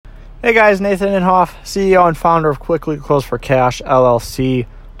Hey guys, Nathan Inhofe, CEO and founder of Quickly Close for Cash, LLC.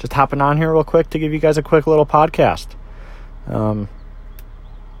 Just hopping on here real quick to give you guys a quick little podcast.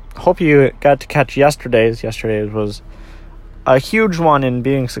 Hope you got to catch yesterday's. Yesterday's was a huge one in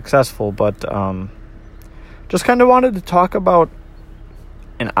being successful, but just kind of wanted to talk about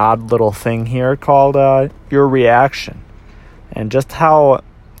an odd little thing here called your reaction. And just how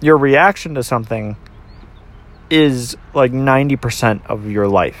your reaction to something is like 90% of your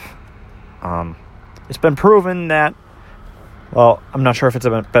life. It's been proven that, well, I'm not sure if it's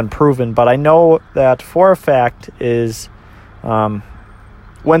been proven, but I know that for a fact is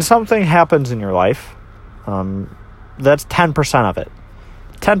when something happens in your life, that's 10% of it.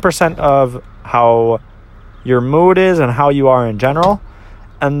 10% of how your mood is and how you are in general.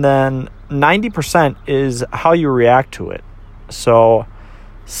 And then 90% is how you react to it. So,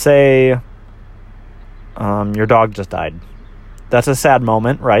 say your dog just died. That's a sad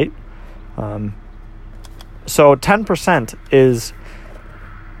moment, right? So 10% is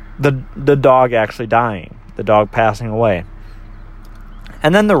the dog actually dying, the dog passing away.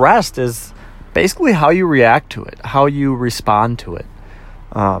 And then the rest is basically how you react to it, how you respond to it.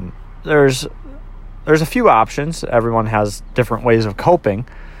 There's a few options. Everyone has different ways of coping.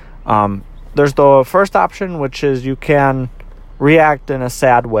 There's the first option, which is you can react in a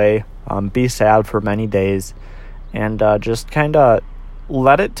sad way, be sad for many days, and just kind of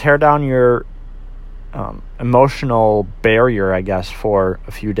let it tear down your emotional barrier, I guess, for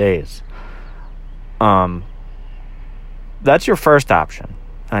a few days. That's your first option.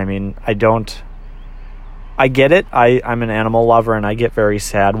 I mean, I get it. I'm an animal lover, and I get very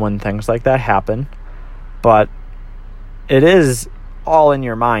sad when things like that happen. But it is all in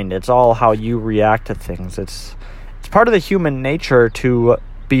your mind. It's all how you react to things. It's part of the human nature to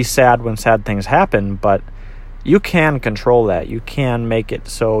be sad when sad things happen, but you can control that. You can make it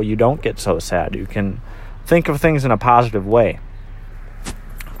so you don't get so sad. You can think of things in a positive way.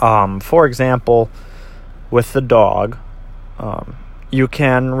 For example, with the dog, you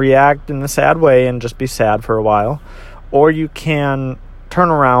can react in a sad way and just be sad for a while, or you can turn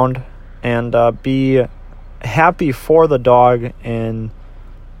around and be happy for the dog in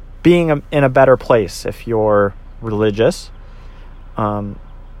being in a better place. If you're religious,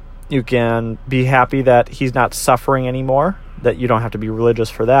 you can be happy that he's not suffering anymore, that you don't have to be religious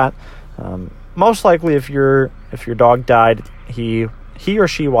for that. Most likely if your dog died, he or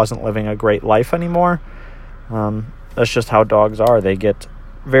she wasn't living a great life anymore. That's just how dogs are. They get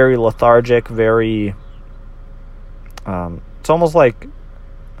very lethargic, very it's almost like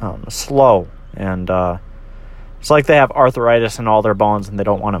slow, and it's like they have arthritis in all their bones and they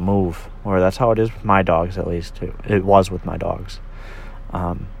don't want to move. Or that's how it is with my dogs, at least. It was with my dogs.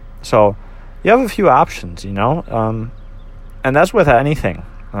 So you have a few options, and that's with anything.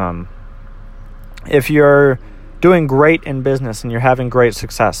 If you're doing great in business and you're having great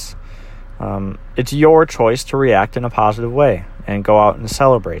success, it's your choice to react in a positive way and go out and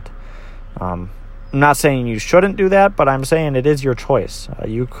celebrate. I'm not saying you shouldn't do that, but I'm saying it is your choice.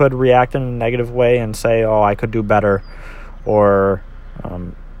 You could react in a negative way and say, oh, I could do better, or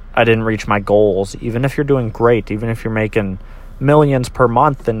I didn't reach my goals. Even if you're doing great, even if you're making millions per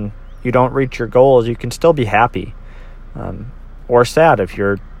month and you don't reach your goals, you can still be happy, or sad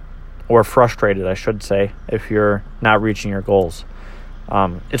or frustrated, I should say, if you're not reaching your goals.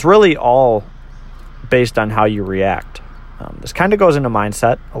 It's really all based on how you react. This kind of goes into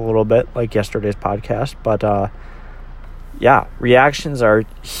mindset a little bit, like yesterday's podcast, but reactions are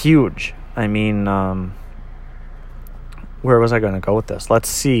huge. I mean, where was I going to go with this? Let's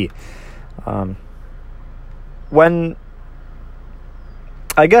see.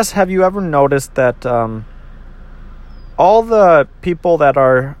 Have you ever noticed that all the people that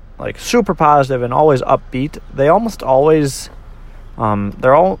are like super positive and always upbeat, they almost always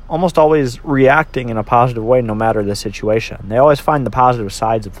almost always reacting in a positive way no matter the situation. They always find the positive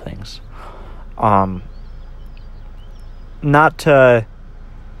sides of things. Not to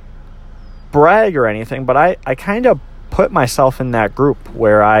brag or anything, but I kind of put myself in that group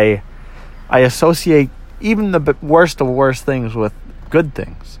where I associate even the worst of worst things with good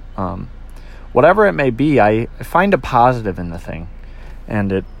things. Whatever it may be, I find a positive in the thing,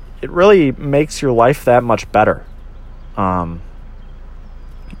 and it really makes your life that much better.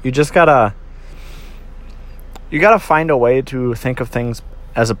 You just gotta find a way to think of things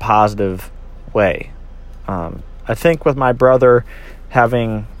as a positive way. I think with my brother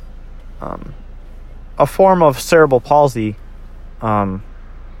having a form of cerebral palsy,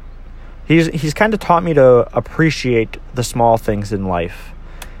 he's kind of taught me to appreciate the small things in life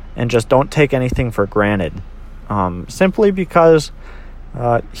and just don't take anything for granted. Simply because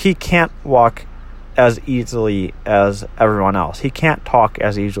he can't walk as easily as everyone else. He can't talk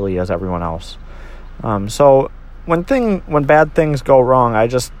as easily as everyone else. So when bad things go wrong, I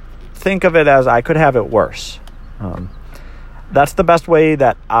just think of it as I could have it worse. That's the best way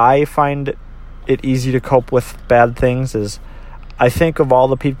that I find it easy to cope with bad things, is I think of all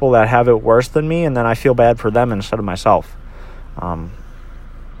the people that have it worse than me, and then I feel bad for them instead of myself.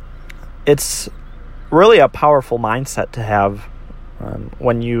 It's really a powerful mindset to have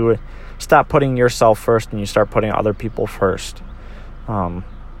when you stop putting yourself first and you start putting other people first.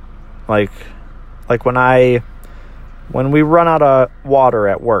 Like when we run out of water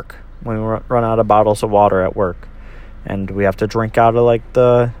at work, when we run out of bottles of water at work, and we have to drink out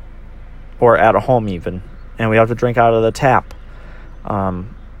of or at home even, and we have to drink out of the tap.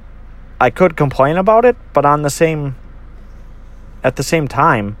 I could complain about it, but at the same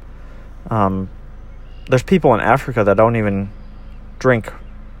time, there's people in Africa that don't even drink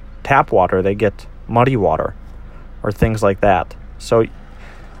tap water. They get muddy water or things like that. So,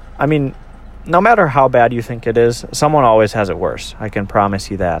 I mean, no matter how bad you think it is, someone always has it worse. I can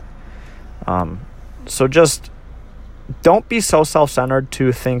promise you that. So just don't be so self-centered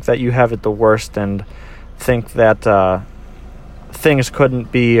to think that you have it the worst and think that things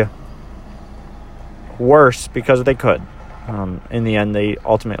couldn't be worse, because they could. In the end, they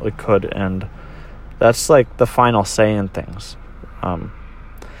ultimately could, and that's like the final say in things.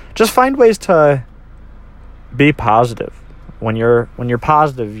 Just find ways to be positive. When you're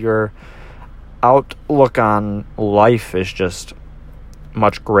positive, your outlook on life is just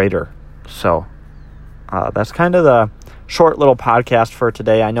much greater. So that's kind of the short little podcast for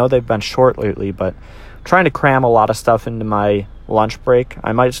today. I know they've been short lately, but I'm trying to cram a lot of stuff into my lunch break.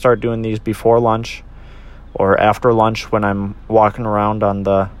 I might start doing these before lunch or after lunch when I'm walking around on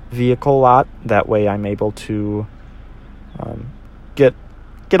the vehicle lot. That way I'm able to get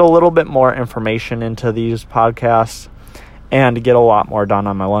a little bit more information into these podcasts and get a lot more done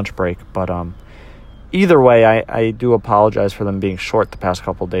on my lunch break. But either way, I do apologize for them being short the past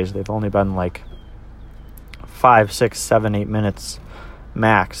couple of days. They've only been like 5, 6, 7, 8 minutes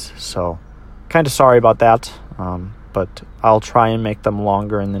max. So kind of sorry about that. But I'll try and make them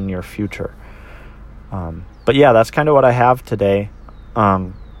longer in the near future. But yeah, that's kind of what I have today.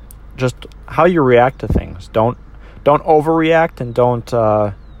 Just how you react to things. Don't overreact, and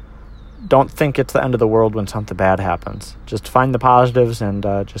don't think it's the end of the world when something bad happens. Just find the positives and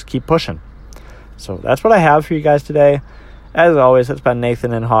just keep pushing. So that's what I have for you guys today. As always, it's been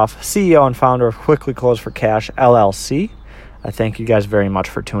Nathan Inhofe, CEO and founder of Quickly Close for Cash, LLC. I thank you guys very much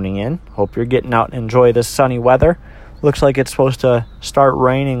for tuning in. Hope you're getting out and enjoy this sunny weather. Looks like it's supposed to start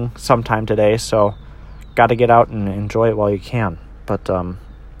raining sometime today, so got to get out and enjoy it while you can. But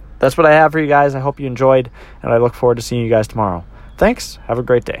that's what I have for you guys. I hope you enjoyed, and I look forward to seeing you guys tomorrow. Thanks. Have a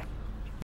great day.